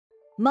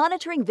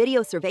Monitoring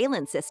video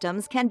surveillance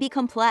systems can be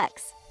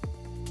complex.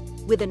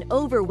 With an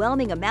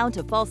overwhelming amount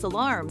of false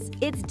alarms,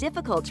 it's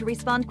difficult to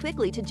respond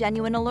quickly to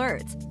genuine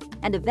alerts,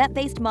 and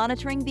event-based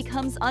monitoring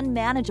becomes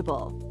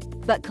unmanageable.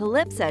 But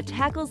Calipsa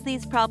tackles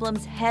these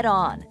problems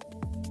head-on.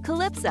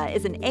 Calipsa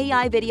is an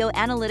AI video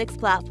analytics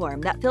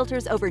platform that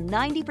filters over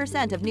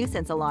 90% of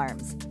nuisance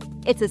alarms.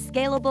 It's a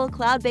scalable,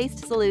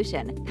 cloud-based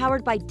solution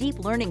powered by deep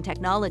learning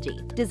technology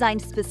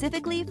designed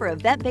specifically for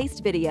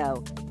event-based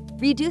video.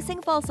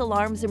 Reducing false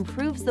alarms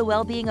improves the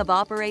well-being of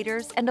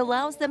operators and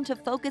allows them to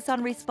focus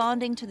on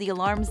responding to the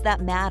alarms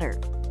that matter.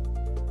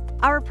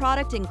 Our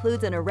product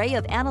includes an array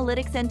of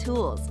analytics and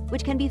tools,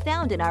 which can be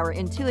found in our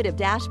intuitive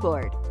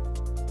dashboard.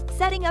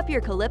 Setting up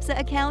your Calipsa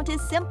account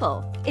is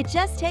simple. It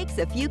just takes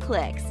a few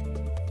clicks.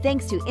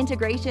 Thanks to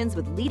integrations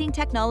with leading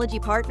technology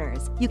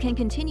partners, you can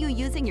continue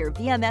using your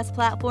VMS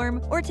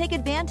platform or take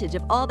advantage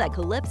of all that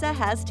Calipsa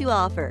has to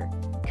offer.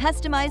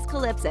 Customize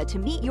Calipsa to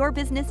meet your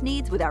business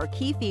needs with our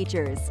key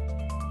features.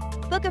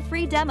 Book a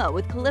free demo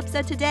with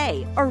Calipsa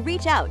today or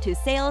reach out to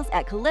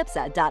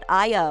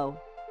sales@calipsa.io.